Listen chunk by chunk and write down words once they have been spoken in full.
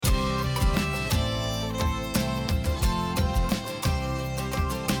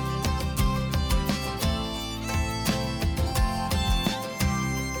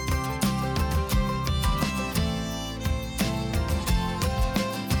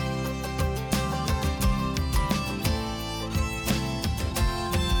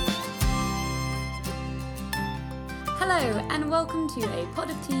And welcome to a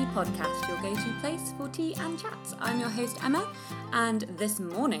Pod of Tea podcast, your go-to place for tea and chats. I'm your host Emma, and this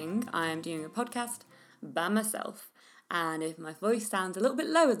morning I am doing a podcast by myself. And if my voice sounds a little bit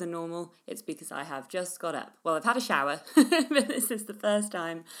lower than normal, it's because I have just got up. Well, I've had a shower, but this is the first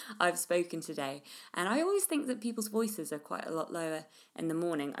time I've spoken today. And I always think that people's voices are quite a lot lower in the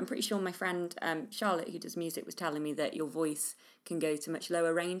morning. I'm pretty sure my friend Charlotte, who does music, was telling me that your voice can go to much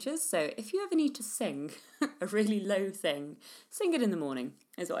lower ranges. So if you ever need to sing a really low thing, sing it in the morning,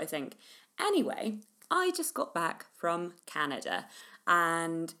 is what I think. Anyway, I just got back from Canada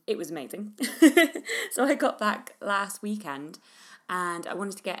and it was amazing. So I got back last weekend and I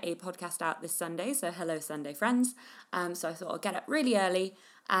wanted to get a podcast out this Sunday. So hello Sunday friends. So I thought I'll get up really early.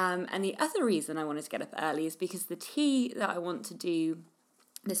 And the other reason I wanted to get up early is because the tea that I want to do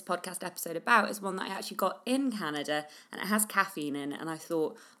this podcast episode about is one that I actually got in Canada and it has caffeine in, and I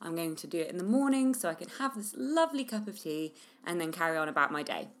thought I'm going to do it in the morning so I can have this lovely cup of tea and then carry on about my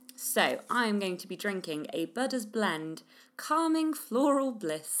day. So I'm going to be drinking a Budda's Blend Calming Floral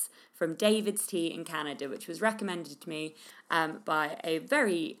Bliss from David's Tea in Canada, which was recommended to me by a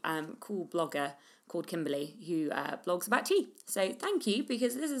very cool blogger called Kimberly, who blogs about tea. So thank you,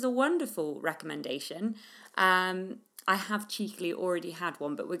 because this is a wonderful recommendation. I have cheekily already had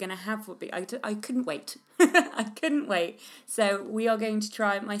one, but we're going to have what I couldn't wait. I couldn't wait. So we are going to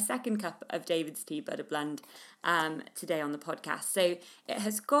try my second cup of David's Tea Budda Blend today on the podcast. So it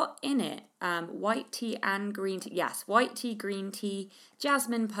has got in it white tea and green tea. Yes, white tea, green tea,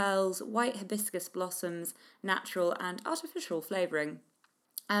 jasmine pearls, white hibiscus blossoms, natural and artificial flavouring.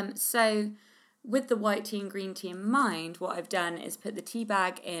 So with the white tea and green tea in mind, what I've done is put the tea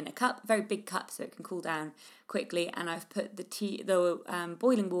bag in a cup, a very big cup so it can cool down quickly, and I've put the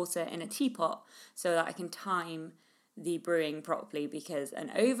boiling water in a teapot so that I can time the brewing properly, because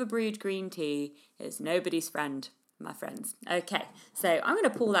an overbrewed green tea is nobody's friend, my friends. Okay, so I'm going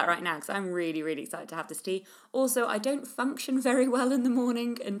to pour that right now because I'm really, really excited to have this tea. Also, I don't function very well in the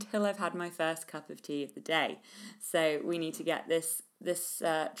morning until I've had my first cup of tea of the day. So we need to get this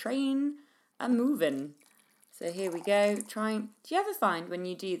train moving. So here we go. Do you ever find when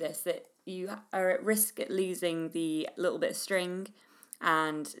you do this that you are at risk at losing the little bit of string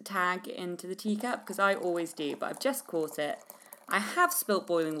and tag into the teacup? Because I always do, but I've just caught it. I have spilt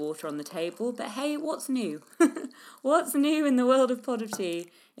boiling water on the table, but hey, what's new? What's new in the world of Pod of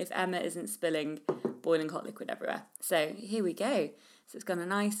Tea if Emma isn't spilling boiling hot liquid everywhere? So here we go. So it's got a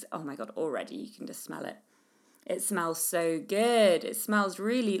nice, oh my God, already you can just smell it. It smells so good. It smells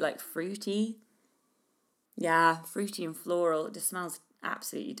really like fruity. Yeah, fruity and floral. It just smells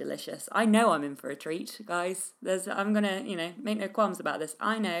absolutely delicious. I know I'm in for a treat, guys. I'm going to, make no qualms about this.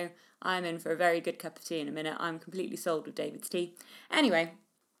 I know I'm in for a very good cup of tea in a minute. I'm completely sold with David's Tea. Anyway,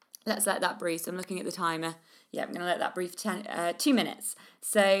 let's let that brew. So I'm looking at the timer. Yeah, I'm going to let that brew for 2 minutes.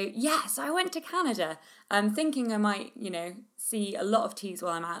 So I went to Canada. I'm thinking I might, see a lot of teas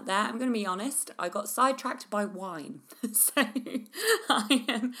while I'm out there. I'm going to be honest, I got sidetracked by wine. So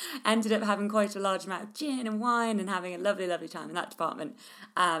I ended up having quite a large amount of gin and wine and having a lovely, lovely time in that department,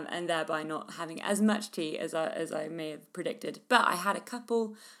 and thereby not having as much tea as I may have predicted. But I had a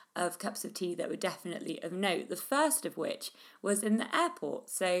couple of cups of tea that were definitely of note, the first of which was in the airport.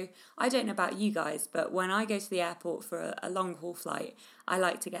 So I don't know about you guys, but when I go to the airport for a long haul flight, I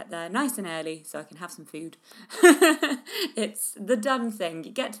like to get there nice and early so I can have some food. It's the done thing.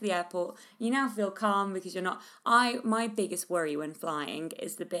 You get to the airport, you now feel calm because you're not... My biggest worry when flying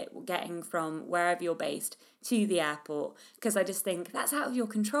is the bit getting from wherever you're based to the airport, because I just think that's out of your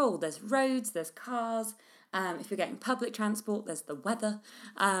control. There's roads, there's cars. If you're getting public transport, there's the weather.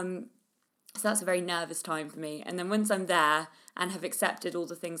 So that's a very nervous time for me. And then once I'm there and have accepted all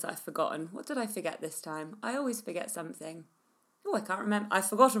the things that I've forgotten, what did I forget this time? I always forget something. Oh, I can't remember. I've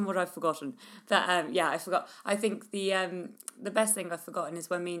forgotten what I've forgotten. But I forgot. I think the best thing I've forgotten is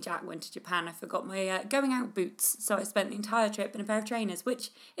when me and Jack went to Japan, I forgot my going out boots. So I spent the entire trip in a pair of trainers,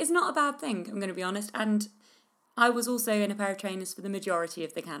 which is not a bad thing, I'm going to be honest. And I was also in a pair of trainers for the majority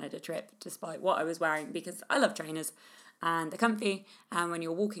of the Canada trip, despite what I was wearing, because I love trainers and they're comfy, and when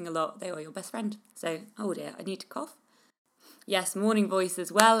you're walking a lot, they are your best friend. So, oh dear, I need to cough. Yes, morning voice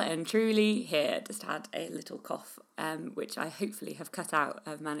as well, and truly here, just had a little cough, which I hopefully have cut out.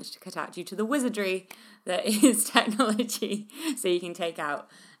 I've managed to cut out due to the wizardry that is technology, so you can take out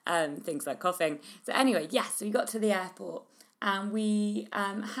things like coughing. So anyway, so we got to the airport. And we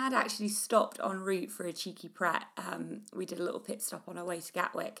had actually stopped en route for a cheeky pret. We did a little pit stop on our way to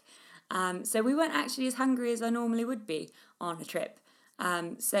Gatwick. So we weren't actually as hungry as I normally would be on a trip.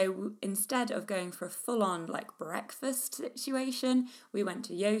 So instead of going for a full-on like breakfast situation, we went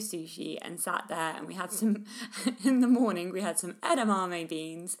to Yo Sushi and sat there, and we had some, in the morning, we had some edamame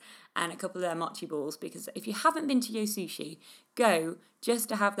beans and a couple of their mochi balls, because if you haven't been to Yo Sushi, go just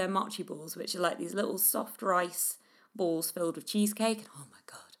to have their mochi balls, which are like these little soft rice balls filled with cheesecake. And oh my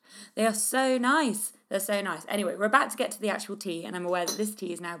God, they are so nice. They're so nice. Anyway, we're about to get to the actual tea, and I'm aware that this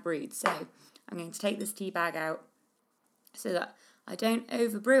tea is now brewed. So I'm going to take this tea bag out so that I don't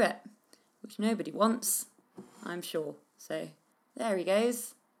overbrew it, which nobody wants, I'm sure. So there he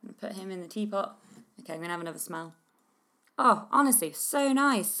goes. I'm going to put him in the teapot. Okay, I'm going to have another smell. Oh, honestly, so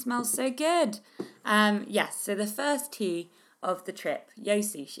nice. Smells so good. Yes, so the first tea of the trip, Yo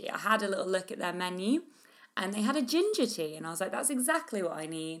Sushi, I had a little look at their menu, and they had a ginger tea, and I was like, that's exactly what I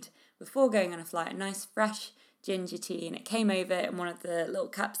need before going on a flight, a nice fresh ginger tea. And it came over in one of the little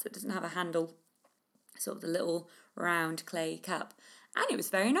cups that doesn't have a handle, sort of the little round clay cup, and it was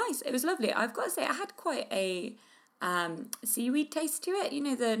very nice. It was lovely. I've got to say, I had quite a seaweed taste to it. You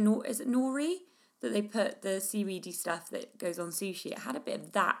know, is it nori that they put the seaweedy stuff that goes on sushi? It had a bit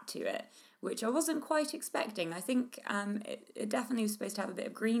of that to it, which I wasn't quite expecting. I think it definitely was supposed to have a bit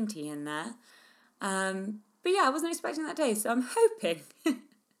of green tea in there, but yeah, I wasn't expecting that taste. So I'm hoping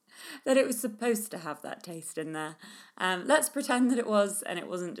that it was supposed to have that taste in there. Let's pretend that it was, and it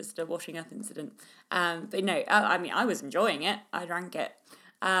wasn't just a washing up incident. But no, I mean, I was enjoying it. I drank it.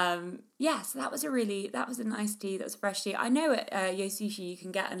 So that was a nice tea. That was fresh tea. I know at Yo Sushi you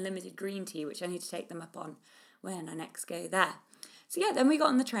can get unlimited green tea, which I need to take them up on when I next go there. So yeah, then we got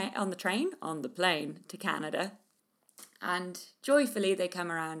on the plane to Canada, and joyfully they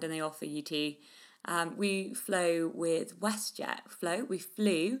come around and they offer you tea. We flew with WestJet. We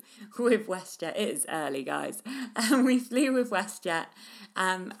flew with WestJet. It is early, guys. We flew with WestJet.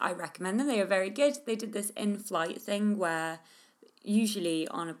 I recommend them. They are very good. They did this in-flight thing where usually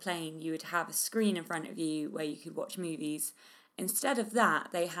on a plane you would have a screen in front of you where you could watch movies. Instead of that,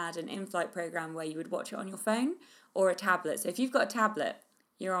 they had an in-flight program where you would watch it on your phone or a tablet. So if you've got a tablet,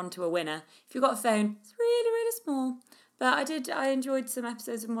 you're on to a winner. If you've got a phone, it's really, really small. But I enjoyed some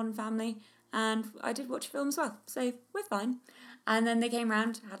episodes of Modern Family, and I did watch a film as well, so we're fine. And then they came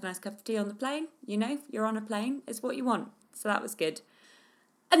round, had a nice cup of tea on the plane. You know, you're on a plane, it's what you want. So that was good.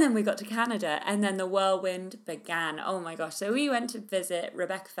 And then we got to Canada, and then the whirlwind began. Oh my gosh. So we went to visit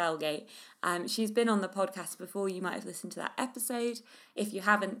Rebecca Felgate. She's been on the podcast before. You might have listened to that episode. If you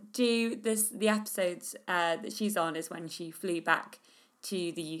haven't, the episodes that she's on is when she flew back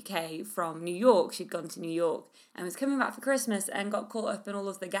to the UK from New York. She'd gone to New York and was coming back for Christmas and got caught up in all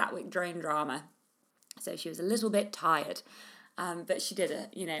of the Gatwick drone drama. So she was a little bit tired. But she did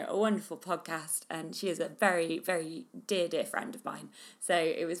a wonderful podcast, and she is a very, very dear friend of mine. So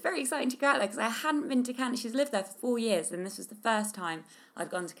it was very exciting to go out there because I hadn't been to Canada. She's lived there for 4 years, and this was the first time I'd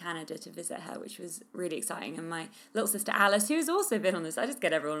gone to Canada to visit her, which was really exciting. And my little sister Alice, who's also been on this, I just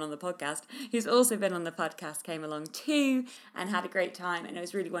get everyone on the podcast, who's also been on the podcast, came along too and had a great time. And it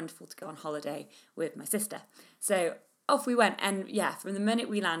was really wonderful to go on holiday with my sister. So off we went, and yeah, from the minute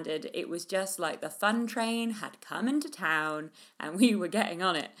we landed, it was just like the fun train had come into town, and we were getting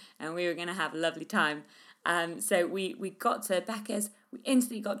on it, and we were going to have a lovely time. So we got to Becca's, we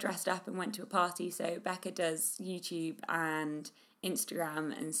instantly got dressed up and went to a party. So Becca does YouTube and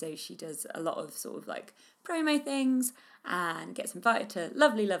Instagram, and so she does a lot of sort of like promo things and gets invited to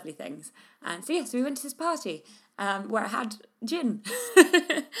lovely, lovely things. And so we went to this party where I had gin,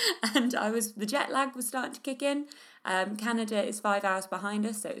 and the jet lag was starting to kick in. Canada is 5 hours behind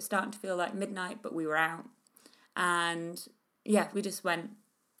us, so it was starting to feel like midnight, but we were out. And yeah, we just went,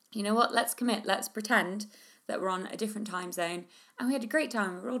 you know what, let's commit, let's pretend that we're on a different time zone. And we had a great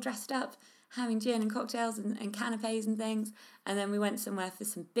time. We were all dressed up, having gin and cocktails and canapes and things. And then we went somewhere for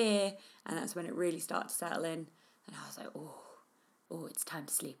some beer, and that's when it really started to settle in. And I was like, oh, it's time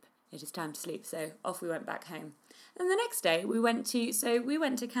to sleep. It is time to sleep. So off we went back home. And the next day we went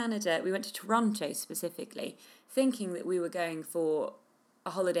to Canada. We went to Toronto specifically, thinking that we were going for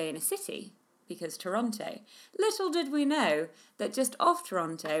a holiday in a city, because Toronto. Little did we know that just off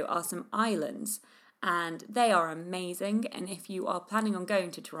Toronto are some islands, and they are amazing. And if you are planning on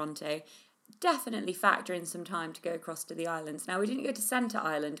going to Toronto, definitely factor in some time to go across to the islands. Now, we didn't go to Centre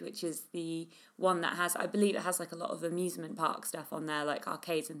Island, which is the one that has, I believe it has like a lot of amusement park stuff on there, like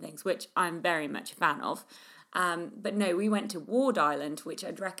arcades and things, which I'm very much a fan of. But no, we went to Ward Island, which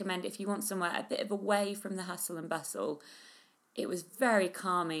I'd recommend if you want somewhere a bit of away from the hustle and bustle. It was very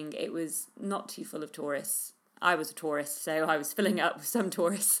calming. It was not too full of tourists. I was a tourist, so I was filling it up with some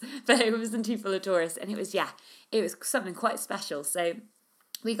tourists, but it wasn't too full of tourists. And it was something quite special. So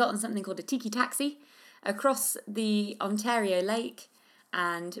we got on something called a tiki taxi across the Ontario Lake,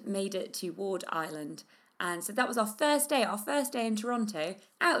 and made it to Ward Island. And so that was our first day in Toronto,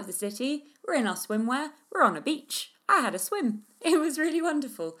 out of the city. We're in our swimwear, we're on a beach. I had a swim. It was really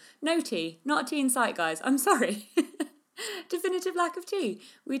wonderful. No tea, not a tea in sight, guys. I'm sorry. Definitive lack of tea.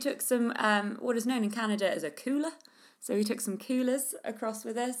 We took some, what is known in Canada as a cooler. So we took some coolers across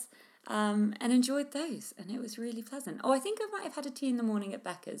with us and enjoyed those. And it was really pleasant. Oh, I think I might have had a tea in the morning at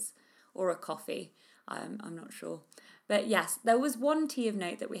Becca's or a coffee. I'm not sure. But yes, there was one tea of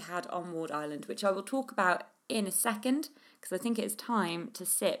note that we had on Ward Island, which I will talk about in a second, because I think it's time to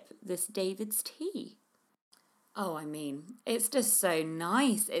sip this David's tea. Oh, I mean, it's just so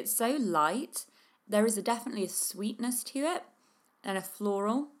nice. It's so light. There is definitely a sweetness to it and a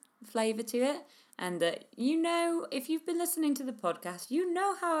floral flavour to it. And that, if you've been listening to the podcast, you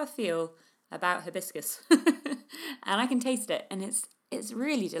know how I feel about hibiscus. And I can taste it, and it's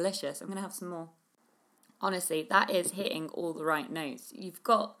really delicious. I'm going to have some more. Honestly, that is hitting all the right notes. You've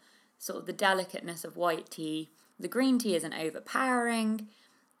got sort of the delicateness of white tea. The green tea isn't overpowering.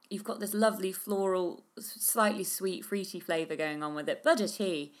 You've got this lovely floral, slightly sweet, fruity flavour going on with it. Butter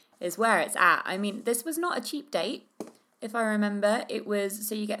tea is where it's at. I mean, this was not a cheap date, if I remember. It was,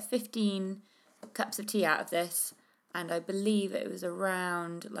 so you get 15 cups of tea out of this, and I believe it was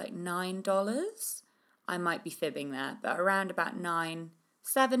around like $9. I might be fibbing there, but around about $7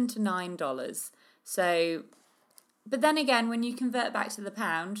 to $9. So, but then again, when you convert back to the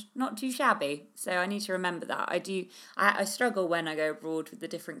pound, not too shabby. So I need to remember that. I struggle when I go abroad with the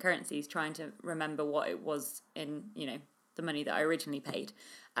different currencies, trying to remember what it was in, the money that I originally paid.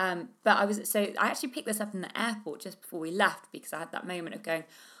 But I actually picked this up in the airport just before we left, because I had that moment of going,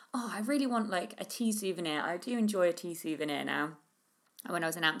 oh, I really want like a tea souvenir. I do enjoy a tea souvenir now. When I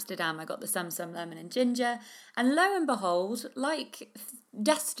was in Amsterdam, I got the Sum Sum Lemon and Ginger. And lo and behold, like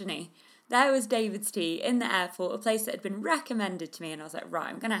destiny, there was David's Tea in the airport, a place that had been recommended to me. And I was like, right,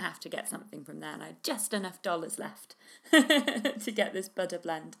 I'm going to have to get something from there. And I had just enough dollars left to get this butter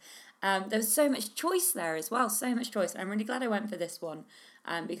blend. There was so much choice there as well, so much choice. I'm really glad I went for this one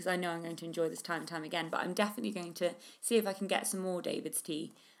because I know I'm going to enjoy this time and time again. But I'm definitely going to see if I can get some more David's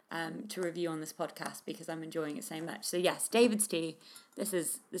Tea to review on this podcast, because I'm enjoying it so much. So yes, David's Tea, this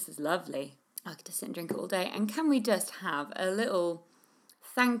is lovely. I could just sit and drink it all day. And can we just have a little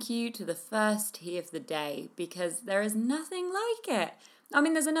thank you to the first tea of the day, because there is nothing like it. I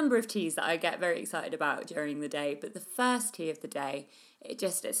mean, there's a number of teas that I get very excited about during the day, but the first tea of the day, it's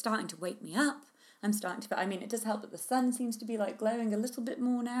starting to wake me up. It does help that the sun seems to be like glowing a little bit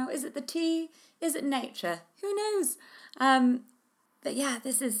more now. Is it the tea? Is it nature? Who knows? But yeah,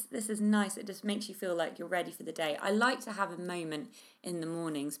 this is nice. It just makes you feel like you're ready for the day. I like to have a moment in the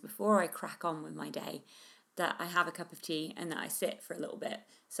mornings before I crack on with my day, that I have a cup of tea and that I sit for a little bit.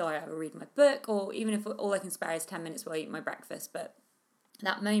 So I either read my book, or even if all I can spare is 10 minutes while I eat my breakfast. But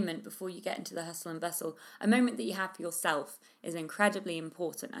that moment before you get into the hustle and bustle, a moment that you have for yourself, is incredibly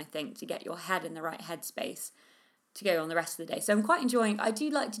important, I think, to get your head in the right headspace to go on the rest of the day. So I'm quite enjoying, I do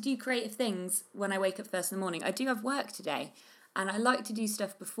like to do creative things when I wake up first in the morning. I do have work today, and I like to do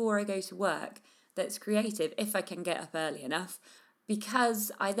stuff before I go to work that's creative, if I can get up early enough,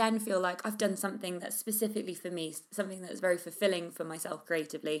 because I then feel like I've done something that's specifically for me, something that's very fulfilling for myself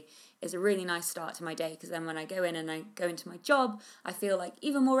creatively. Is a really nice start to my day, because then when I go in and I go into my job, I feel like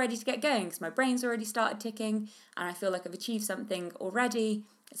even more ready to get going, because my brain's already started ticking and I feel like I've achieved something already.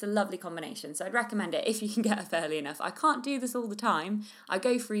 It's a lovely combination. So I'd recommend it if you can get up early enough. I can't do this all the time. I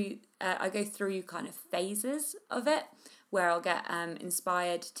go through kind of phases of it, where I'll get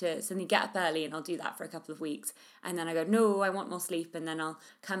inspired to suddenly get up early, and I'll do that for a couple of weeks. And then I go, no, I want more sleep. And then I'll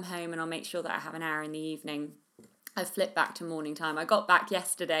come home and I'll make sure that I have an hour in the evening. I flip back to morning time. I got back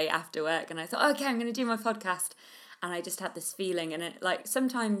yesterday after work and I thought, okay, I'm going to do my podcast. And I just had this feeling, and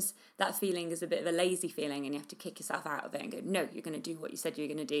sometimes that feeling is a bit of a lazy feeling, and you have to kick yourself out of it and go, no, you're going to do what you said you're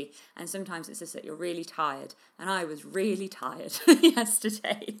going to do. And sometimes it's just that you're really tired, and I was really tired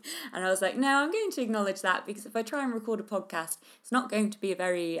yesterday. And I was like, no, I'm going to acknowledge that, because if I try and record a podcast, it's not going to be a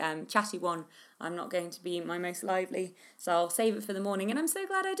very chatty one. I'm not going to be my most lively, so I'll save it for the morning, and I'm so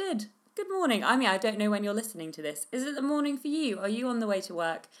glad I did. Good morning. I mean, I don't know when you're listening to this. Is it the morning for you? Are you on the way to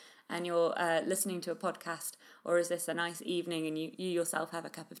work and you're listening to a podcast, or is this a nice evening and you yourself have a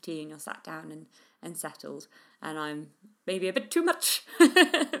cup of tea and you're sat down and settled? And I'm maybe a bit too much for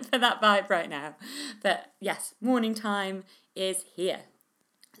that vibe right now. But yes, morning time is here.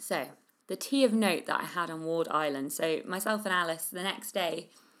 So the tea of note that I had on Ward Island. So myself and Alice the next day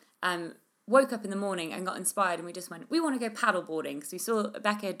woke up in the morning and got inspired, and we just went, we want to go paddleboarding, because we saw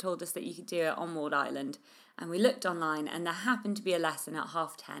Becca had told us that you could do it on Ward Island, and we looked online and there happened to be a lesson at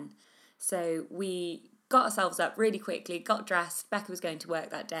 10:30. So we got ourselves up really quickly, got dressed. Becca was going to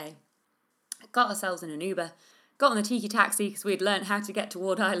work that day. Got ourselves in an Uber, got on the Tiki taxi because we'd learned how to get to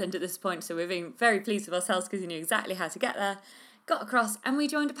Ward Island at this point, so we were being very pleased with ourselves because we knew exactly how to get there. Got across and we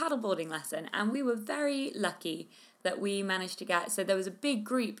joined a paddleboarding lesson, and we were very lucky that we managed to get, so there was a big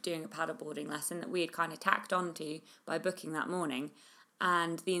group doing a paddleboarding lesson that we had kind of tacked onto by booking that morning,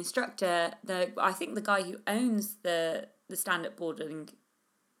 and the instructor, I think the guy who owns the stand-up paddleboarding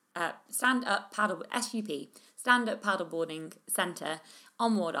centre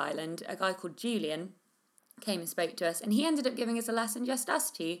on Ward Island, a guy called Julian, came and spoke to us, and he ended up giving us a lesson, just us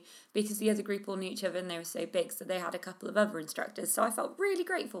two, because the other group all knew each other and they were so big, so they had a couple of other instructors. So I felt really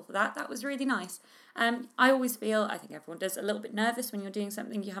grateful for that. That was really nice. I always feel, I think everyone does, a little bit nervous when you're doing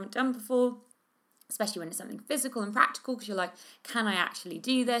something you haven't done before, especially when it's something physical and practical, because you're like, can I actually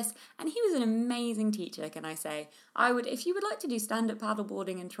do this? And he was an amazing teacher, can I say. If you would like to do stand-up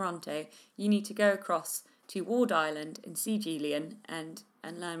paddleboarding in Toronto, you need to go across to Ward Island and see Julian and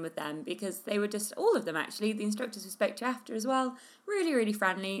learn with them, because they were just, all of them actually, the instructors we spoke to after as well, really, really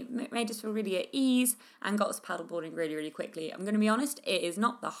friendly, made us feel really at ease and got us paddleboarding really, really quickly. I'm going to be honest, it is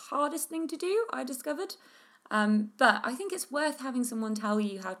not the hardest thing to do, I discovered. But I think it's worth having someone tell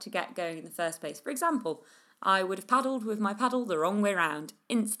you how to get going in the first place. For example, I would have paddled with my paddle the wrong way round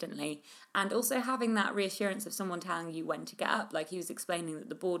instantly. And also having that reassurance of someone telling you when to get up. Like he was explaining that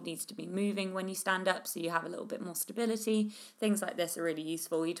the board needs to be moving when you stand up so you have a little bit more stability. Things like this are really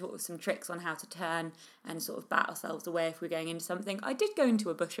useful. He taught us some tricks on how to turn and sort of bat ourselves away if we're going into something. I did go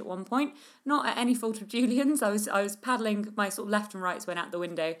into a bush at one point, not at any fault of Julian's. I was paddling, my sort of left and rights went out the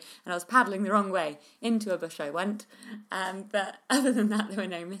window and I was paddling the wrong way. Into a bush I went. But other than that, there were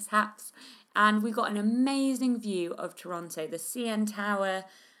no mishaps. And we got an amazing view of Toronto, the CN Tower,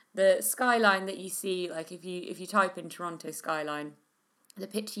 the skyline that you see, like if you type in Toronto skyline, the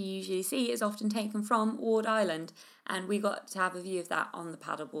picture you usually see is often taken from Ward Island, and we got to have a view of that on the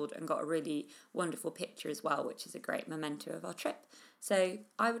paddleboard and got a really wonderful picture as well, which is a great memento of our trip. So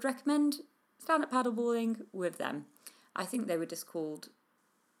I would recommend stand-up paddleboarding with them. I think they were just called,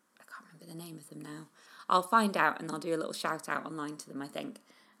 I can't remember the name of them now. I'll find out and I'll do a little shout out online to them, I think.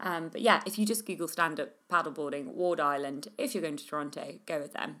 But yeah, if you just Google stand-up paddleboarding, Ward Island, if you're going to Toronto, go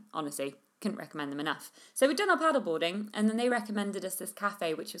with them. Honestly, couldn't recommend them enough. So we'd done our paddleboarding, and then they recommended us this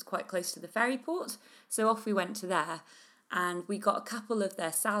cafe, which was quite close to the ferry port. So off we went to there, and we got a couple of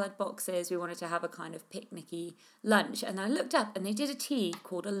their salad boxes. We wanted to have a kind of picnicky lunch, and I looked up, and they did a tea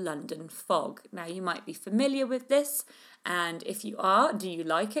called a London Fog. Now, you might be familiar with this, and if you are, do you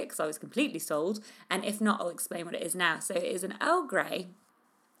like it? Because I was completely sold, and if not, I'll explain what it is now. So it is an Earl Grey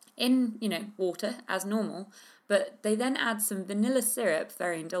in, water as normal, but they then add some vanilla syrup,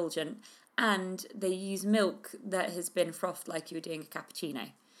 very indulgent, and they use milk that has been frothed like you were doing a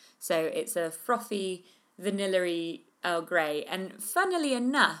cappuccino. So it's a frothy, vanilla-y Earl Grey, and funnily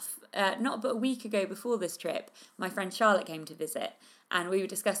enough, not but a week ago before this trip, my friend Charlotte came to visit, and we were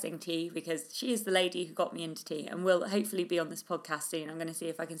discussing tea because she is the lady who got me into tea and will hopefully be on this podcast soon. I'm going to see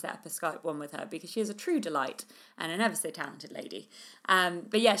if I can set up a Skype one with her because she is a true delight and an ever so talented lady.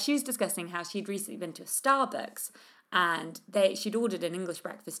 But yeah, she was discussing how she'd recently been to a Starbucks and she'd ordered an English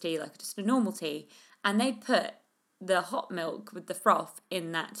breakfast tea, like just a normal tea, and they'd put the hot milk with the froth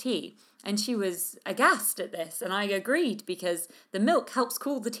in that tea. And she was aghast at this, and I agreed because the milk helps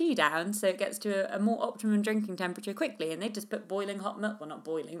cool the tea down so it gets to a more optimum drinking temperature quickly. And they just put boiling hot milk, well, not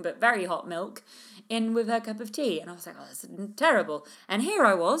boiling, but very hot milk in with her cup of tea. And I was like, oh, that's terrible. And here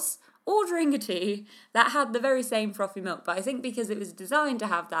I was ordering a tea that had the very same frothy milk. But I think because it was designed to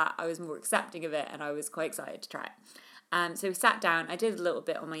have that, I was more accepting of it and I was quite excited to try it. So we sat down. I did a little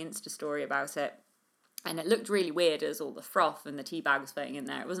bit on my Insta story about it. And it looked really weird as all the froth and the tea bag was floating in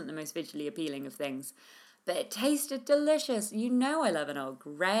there. It wasn't the most visually appealing of things. But it tasted delicious. You know I love an Earl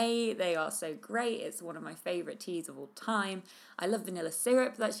Grey. They are so great. It's one of my favourite teas of all time. I love vanilla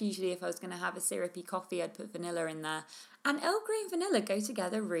syrup. That's usually if I was going to have a syrupy coffee, I'd put vanilla in there. And Earl Grey and vanilla go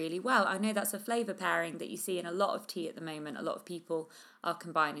together really well. I know that's a flavour pairing that you see in a lot of tea at the moment. A lot of people are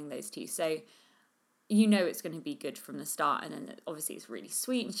combining those two. So you know it's going to be good from the start, and then obviously it's really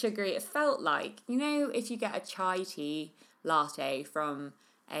sweet and sugary. It felt like, if you get a chai tea latte from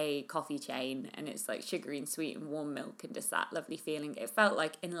a coffee chain and it's like sugary and sweet and warm milk and just that lovely feeling, it felt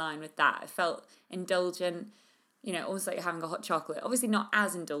like in line with that. It felt indulgent, almost like having a hot chocolate. Obviously not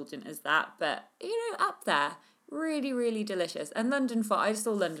as indulgent as that, but, up there. Really, really delicious. And London Fog, I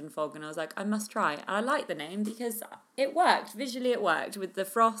saw London Fog and I was like, I must try. And I like the name because it worked. Visually it worked with the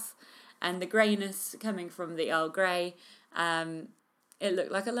froth and the greyness coming from the Earl Grey. It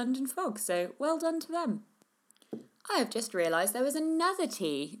looked like a London Fog, so well done to them. I have just realised there was another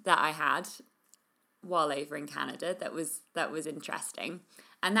tea that I had while over in Canada that was interesting.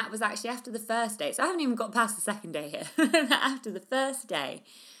 And that was actually after the first day. So I haven't even got past the second day here. After the first day.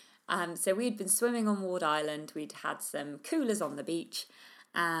 So we'd been swimming on Ward Island. We'd had some coolers on the beach.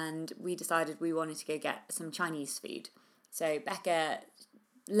 And we decided we wanted to go get some Chinese food. So Becca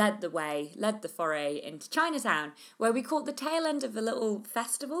led the foray into Chinatown, where we caught the tail end of a little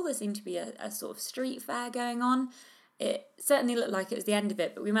festival. There seemed to be a sort of street fair going on. It certainly looked like it was the end of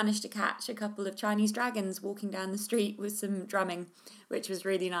it, but we managed to catch a couple of Chinese dragons walking down the street with some drumming, which was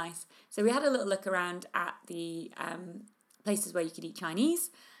really nice. So we had a little look around at the places where you could eat Chinese,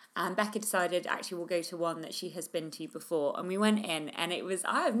 and Becca decided actually we'll go to one that she has been to before. And we went in, and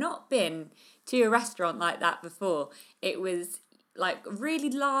I have not been to a restaurant like that before. It was like a really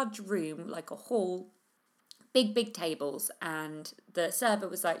large room, like a hall, big tables, and the server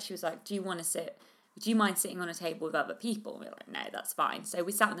was like, do you mind sitting on a table with other people? And we were like, no, that's fine. So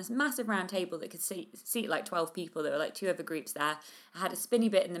we sat on this massive round table that could seat like 12 people. There were like 2 other groups there. I had a spinny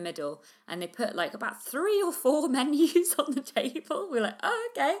bit in the middle, and they put like about 3 or 4 menus on the table. We were like, oh,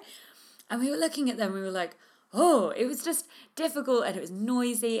 okay. And we were looking at them, we were like, oh, it was just difficult, and it was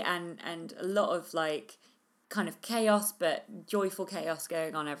noisy and a lot of like kind of chaos, but joyful chaos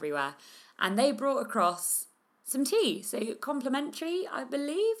going on everywhere. And they brought across some tea, so complimentary, I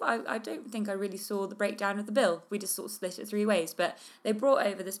believe. I don't think I really saw the breakdown of the bill. We just sort of split it 3 ways, but they brought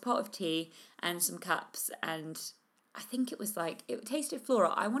over this pot of tea and some cups, and I think it tasted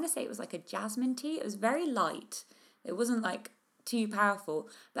floral. I want to say it was like a jasmine tea. It was very light. It wasn't like too powerful,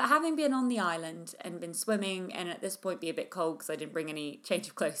 but having been on the island and been swimming, and at this point be a bit cold because I didn't bring any change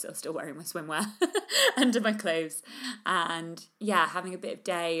of clothes, so I was still wearing my swimwear under my clothes, and yeah, having a bit of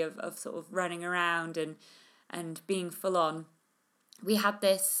day of sort of running around and being full on, we had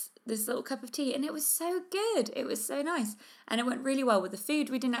this little cup of tea, and it was so good. It was so nice, and it went really well with the food.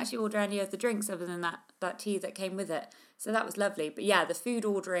 We didn't actually order any of the drinks other than that tea that came with it, so that was lovely. But yeah, the food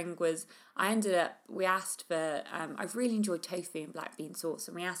ordering was, we asked for, I've really enjoyed tofu and black bean sauce,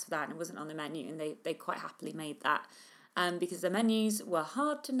 and we asked for that, and it wasn't on the menu, and they quite happily made that. Because the menus were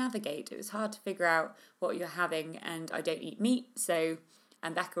hard to navigate. It was hard to figure out what you're having, and I don't eat meat,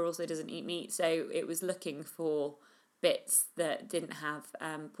 and Becca also doesn't eat meat, so it was looking for bits that didn't have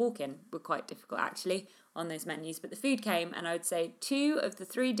pork in were quite difficult actually on those menus. But the food came, and I would say 2 of the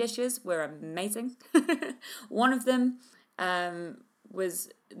 3 dishes were amazing. One of them was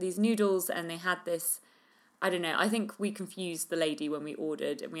these noodles, and they had this, I don't know, I think we confused the lady when we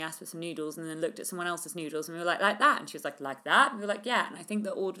ordered, and we asked for some noodles and then looked at someone else's noodles, and we were like that? And she was like that? And we were like, yeah. And I think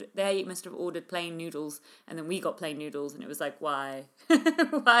they must have ordered plain noodles, and then we got plain noodles, and it was like, why?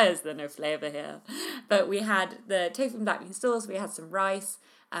 Why is there no flavour here? But we had the tofu and black bean sauce, we had some rice,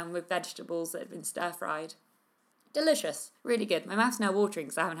 with vegetables that had been stir-fried. Delicious. Really good. My mouth's now watering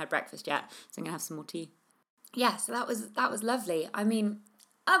because I haven't had breakfast yet, so I'm going to have some more tea. Yeah, so that was lovely. I mean,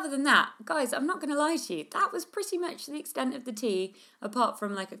 other than that, guys, I'm not going to lie to you, that was pretty much the extent of the tea, apart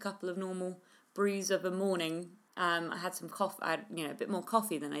from like a couple of normal brews of a morning. I had some coffee, a bit more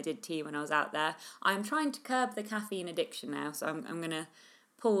coffee than I did tea when I was out there. I'm trying to curb the caffeine addiction now, so I'm going to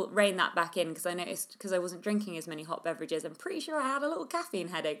rein that back in, because I noticed, because I wasn't drinking as many hot beverages, I'm pretty sure I had a little caffeine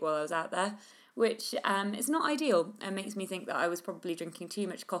headache while I was out there, which is not ideal, and makes me think that I was probably drinking too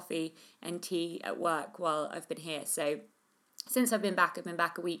much coffee and tea at work while I've been here. So since I've been back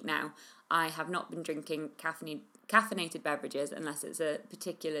a week now, I have not been drinking caffeinated beverages unless it's a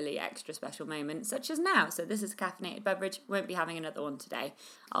particularly extra special moment, such as now. So this is a caffeinated beverage. Won't be having another one today.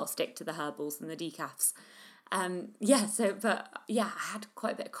 I'll stick to the herbals and the decafs. I had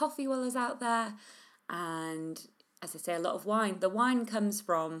quite a bit of coffee while I was out there, and as I say, a lot of wine. The wine comes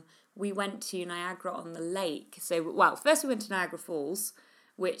from, we went to Niagara-on-the-Lake. So, well, first we went to Niagara Falls,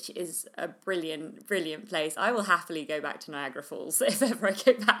 which is a brilliant, brilliant place. I will happily go back to Niagara Falls if ever I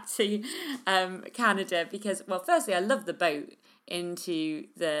go back to Canada, because, well, firstly, I love the boat into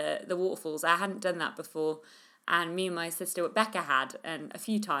the waterfalls. I hadn't done that before, and me and my sister Becca had a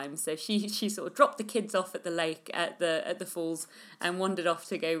few times. So she sort of dropped the kids off at the lake at the falls and wandered off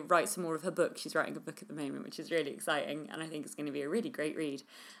to go write some more of her book. She's writing a book at the moment, which is really exciting, and I think it's going to be a really great read.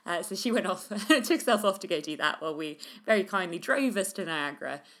 So she went off, took herself off to go do that, while we very kindly drove us to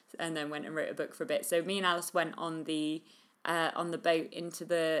Niagara and then went and wrote a book for a bit. So me and Alice went on the boat into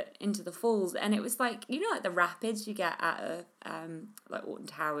the falls, and it was like, like the rapids you get at a like Alton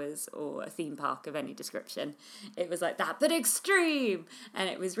Towers or a theme park of any description. It was like that, but extreme, and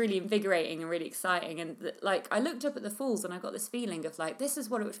it was really invigorating and really exciting. And like, I looked up at the falls and I got this feeling of like, this is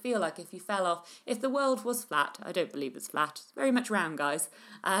what it would feel like if you fell off. If the world was flat, I don't believe it's flat. It's very much round, guys.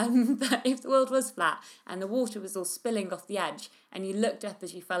 But if the world was flat and the water was all spilling off the edge, and you looked up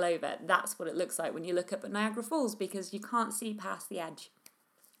as you fell over. That's what it looks like when you look up at Niagara Falls, because you can't see past the edge.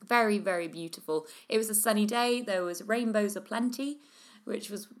 Very, very beautiful. It was a sunny day. There was rainbows aplenty, which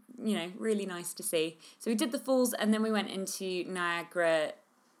was, really nice to see. So we did the falls, and then we went into Niagara.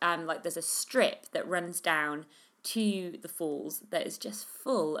 There's a strip that runs down to the falls that is just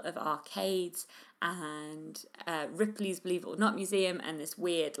full of arcades and Ripley's Believe It or Not Museum, and this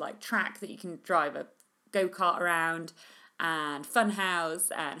weird track that you can drive a go-kart around, and Funhouse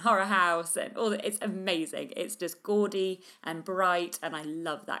and Horror House and all that. It's amazing. It's just gaudy and bright, and I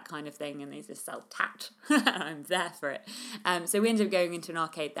love that kind of thing, and they just sell tat. I'm there for it. So we ended up going into an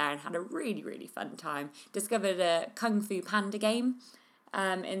arcade there and had a really, really fun time. Discovered a Kung Fu Panda game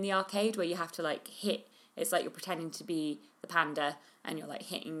in the arcade where you have to hit. It's like you're pretending to be the panda and you're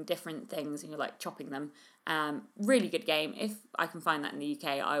hitting different things and you're chopping them. Really good game. If I can find that in the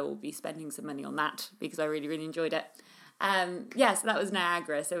UK, I will be spending some money on that because I really, really enjoyed it. So that was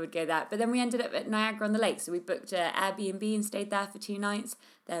Niagara, so we'd go there. But then we ended up at Niagara on the Lake, so we booked an Airbnb and stayed there for 2 nights.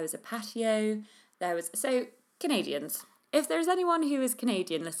 There was a patio. So Canadians, if there's anyone who is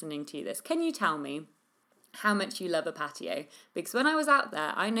Canadian listening to this, can you tell me how much you love a patio? Because when I was out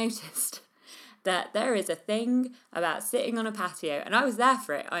there, I noticed that there is a thing about sitting on a patio, and I was there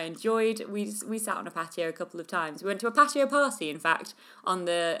for it. I enjoyed, we sat on a patio a couple of times. We went to a patio party, in fact, on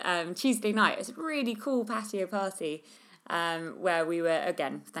the Tuesday night. It was a really cool patio party where we were,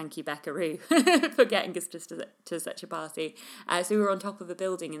 again, thank you, Becca Roo, for getting us to such a party. So we were on top of a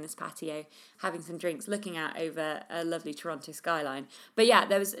building in this patio, having some drinks, looking out over a lovely Toronto skyline. But yeah,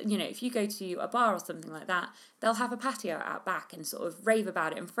 there was, if you go to a bar or something like that, they'll have a patio out back and sort of rave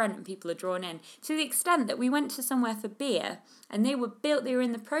about it in front, and people are drawn in, to the extent that we went to somewhere for beer, and they were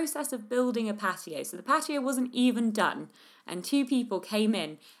in the process of building a patio. So the patio wasn't even done. And 2 people came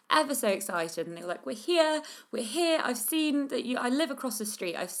in, ever so excited, and they were like, we're here, I've seen that I live across the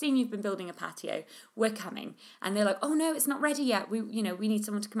street, I've seen you've been building a patio, we're coming. And they're like, oh no, it's not ready yet, we need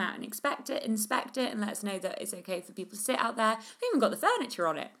someone to come out and inspect it, and let us know that it's okay for people to sit out there. We even got the furniture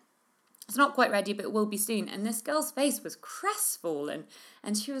on it. It's not quite ready, but it will be soon. And this girl's face was crestfallen.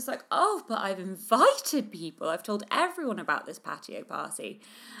 And she was like, oh, but I've invited people. I've told everyone about this patio party,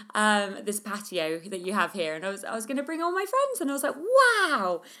 this patio that you have here. And I was going to bring all my friends. And I was like,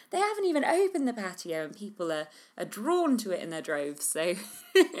 wow, they haven't even opened the patio. And people are drawn to it in their droves. So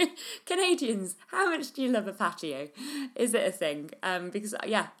Canadians, how much do you love a patio? Is it a thing? Because,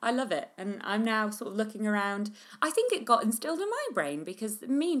 yeah, I love it. And I'm now sort of looking around. I think it got instilled in my brain because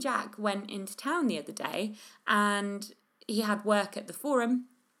me and Jack went into town the other day, and he had work at the Forum,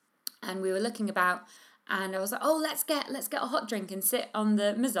 and we were looking about, and I was like, oh, let's get a hot drink and sit on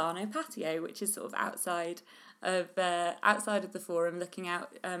the Mazzano patio, which is sort of outside of the Forum, looking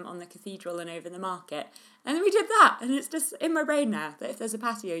out on the cathedral and over the market. And then we did that, and it's just in my brain now that if there's a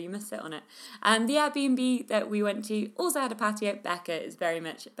patio, you must sit on it. And the Airbnb that we went to also had a patio. Becca is very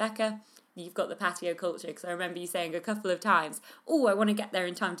much Becca. You've got the patio culture, because I remember you saying a couple of times, oh, I want to get there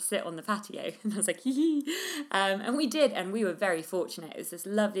in time to sit on the patio. And I was like, hee. And we did, and we were very fortunate. It was this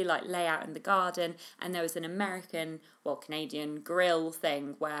lovely layout in the garden, and there was an Canadian grill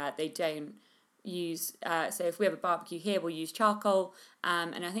thing where they don't use, so if we have a barbecue here, we'll use charcoal,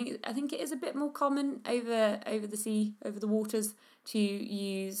 and I think it is a bit more common over the sea, over the waters, to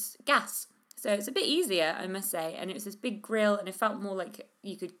use gas. So it's a bit easier, I must say, and it was this big grill, and it felt more like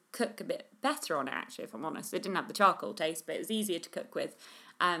you could cook a bit better on it, actually, if I'm honest. It didn't have the charcoal taste, but it was easier to cook with.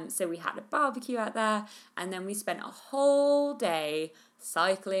 So we had a barbecue out there, and then we spent a whole day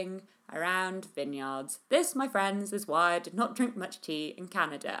cycling around vineyards. This, my friends, is why I did not drink much tea in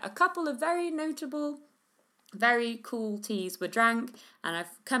Canada. A couple of very notable, very cool teas were drank, and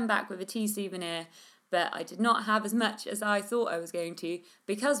I've come back with a tea souvenir, but I did not have as much as I thought I was going to,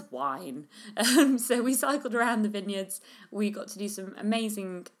 because wine. So we cycled around the vineyards. We got to do some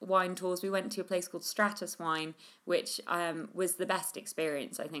amazing wine tours. We went to a place called Stratus Wine, which was the best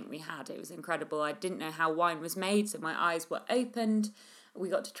experience I think we had. It was incredible. I didn't know how wine was made, so my eyes were opened. We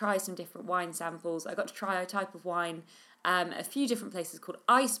got to try some different wine samples. I got to try a type of wine, a few different places called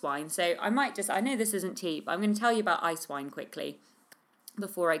ice wine. So I know this isn't tea, but I'm going to tell you about ice wine quickly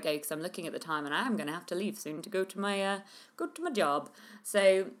before I go, because I'm looking at the time and I am going to have to leave soon to go to my job.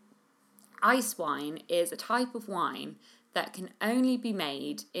 So ice wine is a type of wine that can only be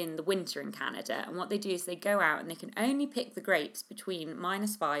made in the winter in Canada. And what they do is they go out and they can only pick the grapes between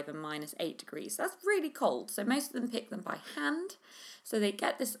 -5 and -8 degrees. So that's really cold. So most of them pick them by hand. So they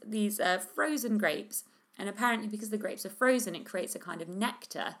get these frozen grapes, And apparently because the grapes are frozen, it creates a kind of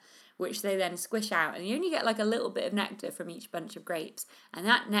nectar, which they then squish out. And you only get like a little bit of nectar from each bunch of grapes. And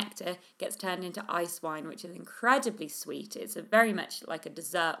that nectar gets turned into ice wine, which is incredibly sweet. It's very much like a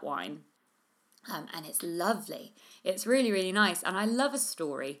dessert wine. And it's lovely. It's really, really nice. And I love a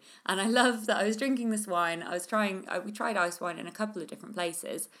story. And I love that I was drinking this wine. We tried ice wine in a couple of different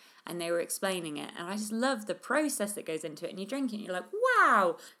places and they were explaining it. And I just love the process that goes into it. And you drink it and you're like,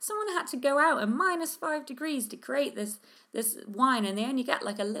 wow, someone had to go out at -5 degrees to create this wine. And they only get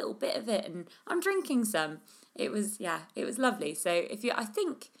like a little bit of it. And I'm drinking some. It was lovely. So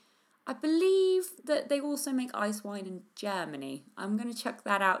I believe that they also make ice wine in Germany. I'm going to chuck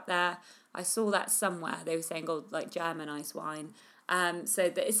that out there. I saw that somewhere. They were saying, like German ice wine. So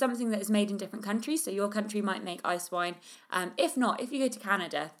that is something that is made in different countries. So your country might make ice wine. If not, if you go to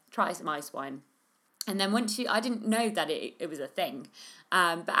Canada, try some ice wine. And then I didn't know that it was a thing.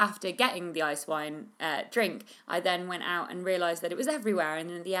 But after getting the ice wine drink, I then went out and realised that it was everywhere. And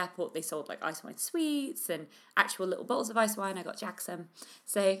in the airport, they sold like ice wine sweets and actual little bottles of ice wine. I got Jack some.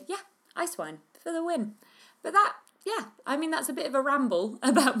 So yeah, ice wine for the win. But that's a bit of a ramble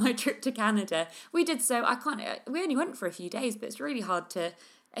about my trip to Canada. We only went for a few days, but it's really hard to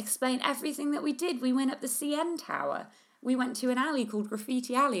explain everything that we did. We went up the CN Tower. We went to an alley called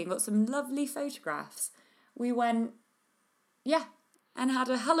Graffiti Alley and got some lovely photographs. We went, and had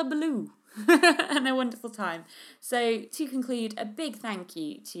a hullabaloo and a wonderful time. So to conclude, a big thank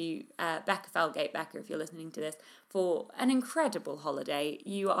you to Becca Felgate, Becca, if you're listening to this, for an incredible holiday.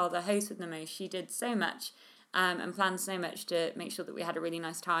 You are the host with the most. She did so much and planned so much to make sure that we had a really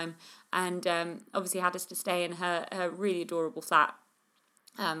nice time, and obviously had us to stay in her really adorable flat,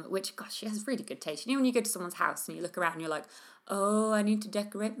 which, gosh, she has really good taste. You know when you go to someone's house and you look around and you're like, oh, I need to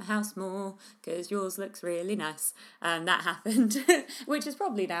decorate my house more because yours looks really nice. And that happened, which is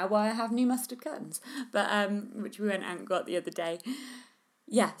probably now why I have new mustard curtains, but which we went out and got the other day.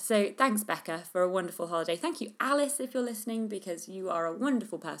 Yeah, so thanks, Becca, for a wonderful holiday. Thank you, Alice, if you're listening, because you are a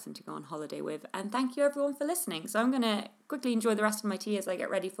wonderful person to go on holiday with. And thank you, everyone, for listening. So I'm going to quickly enjoy the rest of my tea as I get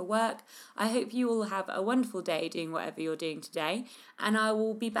ready for work. I hope you all have a wonderful day doing whatever you're doing today. And I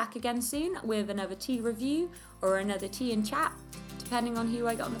will be back again soon with another tea review or another tea and chat, depending on who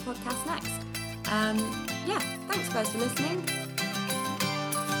I get on the podcast next. Thanks, guys, for listening.